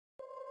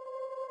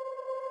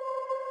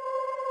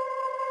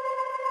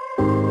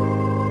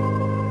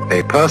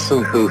A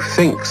person who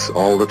thinks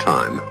all the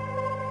time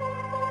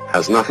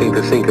has nothing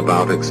to think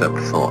about except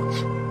thoughts.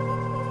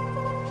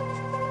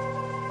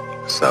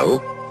 So,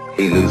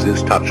 he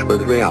loses touch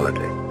with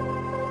reality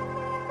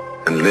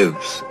and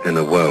lives in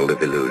a world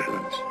of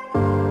illusions.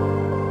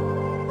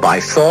 By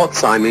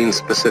thoughts, I mean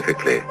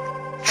specifically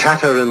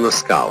chatter in the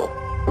skull,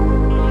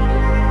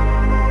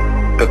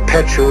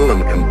 perpetual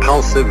and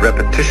compulsive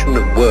repetition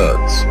of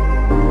words,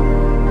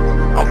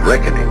 of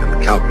reckoning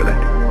and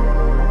calculating.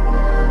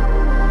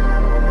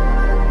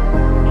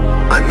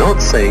 I'm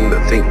not saying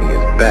that thinking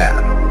is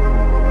bad.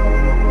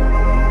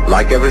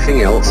 Like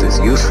everything else, is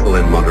useful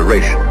in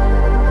moderation.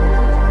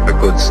 A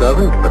good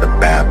servant, but a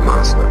bad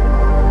master.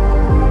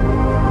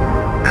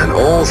 And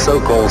all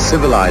so-called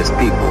civilized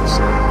peoples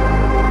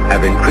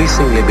have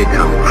increasingly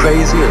become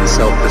crazy and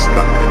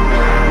self-destructive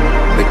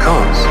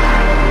because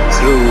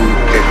through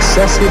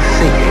excessive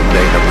thinking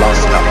they have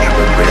lost touch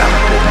with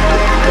reality.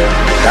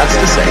 That's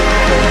to say,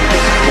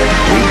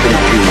 we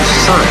confuse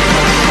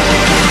science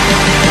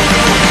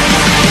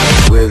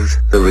with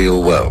the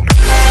real world.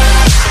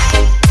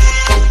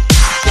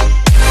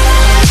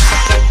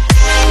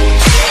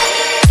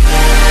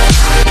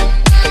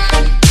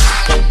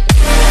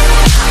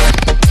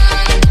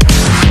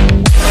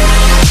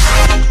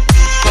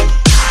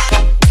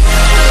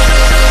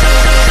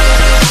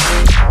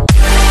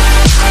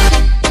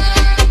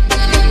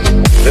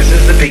 This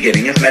is the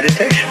beginning of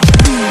meditation.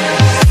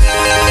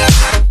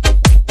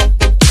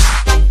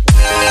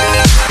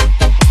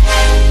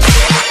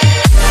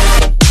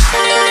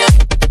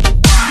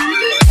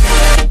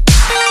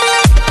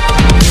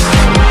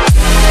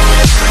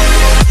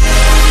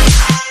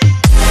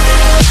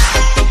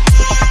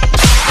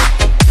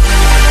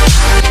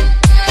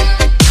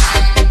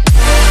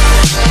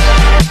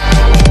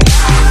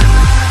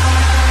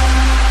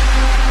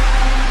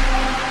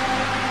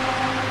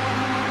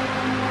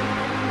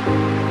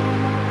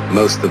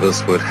 Most of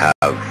us would have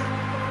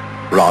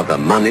rather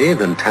money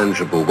than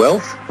tangible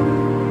wealth,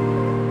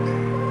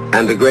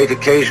 and a great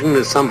occasion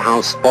is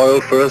somehow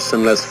spoiled for us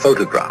unless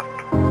photographed.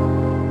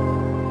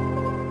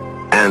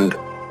 And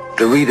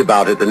to read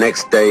about it the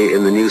next day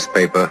in the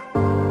newspaper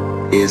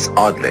is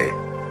oddly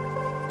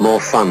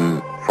more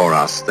fun for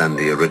us than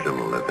the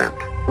original event.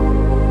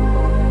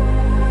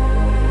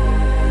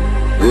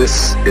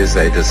 This is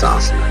a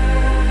disaster,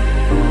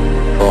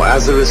 for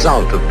as a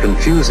result of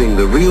confusing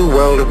the real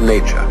world of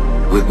nature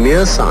with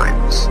mere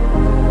science,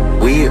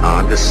 we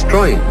are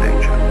destroying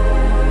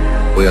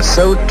nature. We are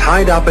so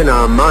tied up in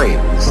our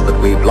minds that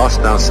we've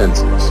lost our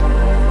senses.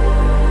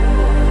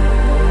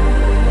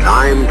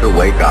 Time to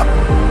wake up.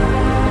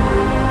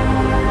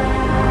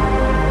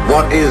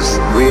 What is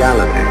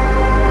reality?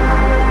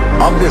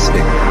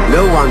 Obviously,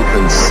 no one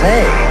can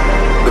say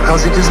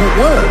because it isn't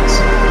words.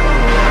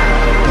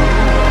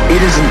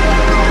 It isn't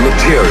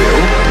material,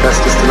 that's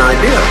just an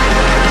idea.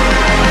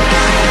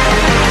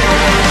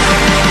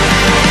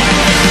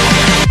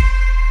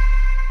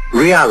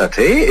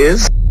 Reality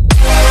is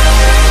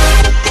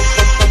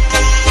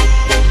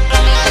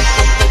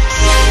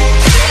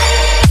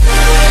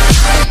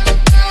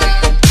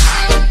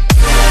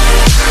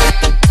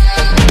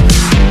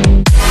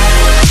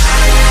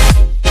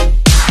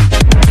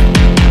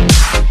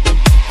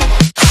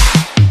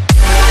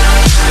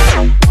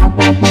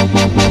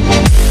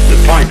the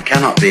point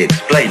cannot be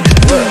explained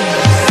in words.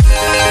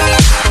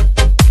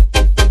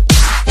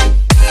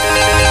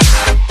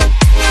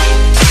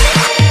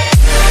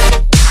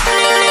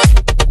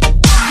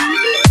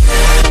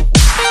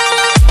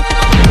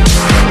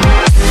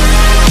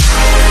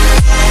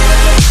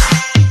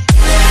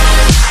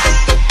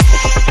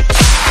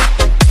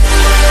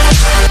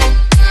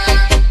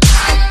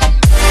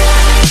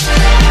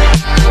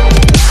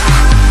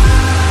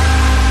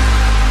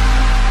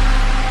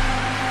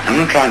 I'm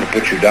not trying to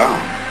put you down.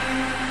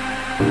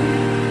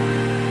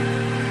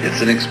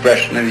 It's an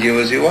expression of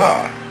you as you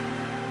are.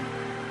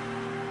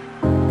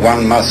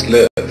 One must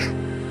live.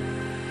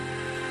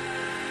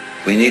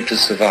 We need to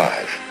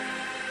survive,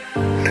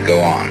 to go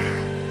on.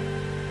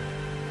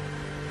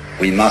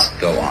 We must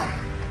go on.